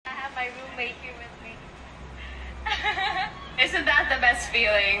celebrate you with me. Isn't that the best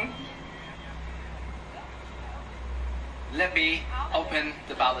feeling? Let me open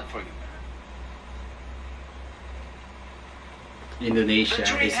the ballot for you. Indonesia The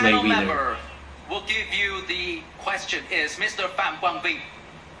jury is my panel winner. member will give you the question is Mr. Pham Quang Vinh,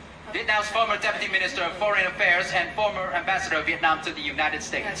 Vietnam's former Deputy Minister of Foreign Affairs and former Ambassador of Vietnam to the United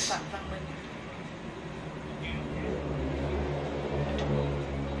States.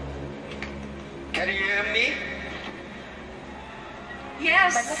 Can you hear me?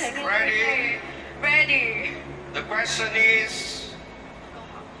 Yes. Ready? Ready. The question is,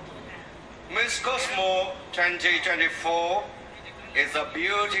 Miss Cosmo 2024 is a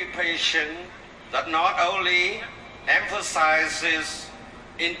beauty patient that not only emphasizes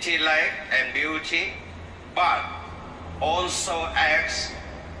intellect and beauty, but also acts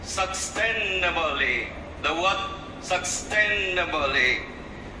sustainably. The word sustainably.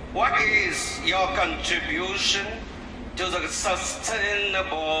 What is your contribution to the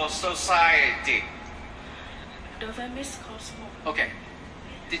sustainable society? Miss Cosmo. Okay.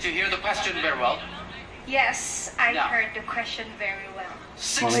 Did you hear the question very well? Yes, I Yeah. heard the question very well.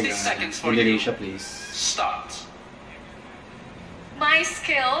 Oh my 60 God. seconds for Indonesia, you. please. Start. My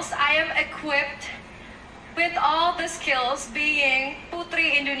skills, I am equipped with all the skills being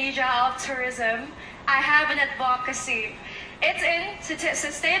Putri Indonesia of tourism. I have an advocacy. It's in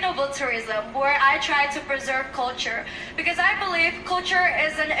sustainable tourism where I try to preserve culture because I believe culture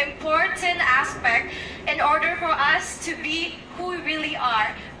is an important aspect in order for us to be who we really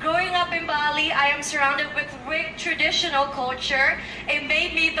are. Growing up in Bali, I am surrounded with rich traditional culture. It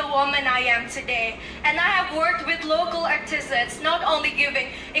made me the woman I am today. And I have worked with local artisans, not only giving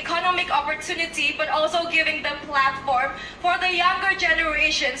economic opportunity, but also giving them platform for the younger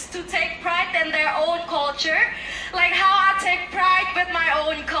generations to take pride in their own culture, like how I take pride with my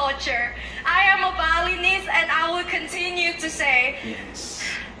own culture. I am a Balinese and I will continue to say Yes.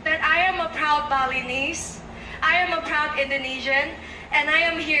 that I am a proud Balinese, I am a proud Indonesian, and I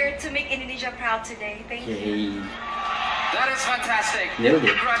am here to make Indonesia proud today. Thank you. Okay. That is fantastic. Nailed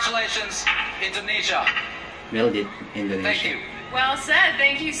it. Congratulations, Indonesia. Nailed it, Indonesia. Thank you. Well said.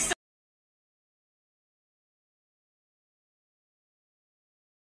 Thank you so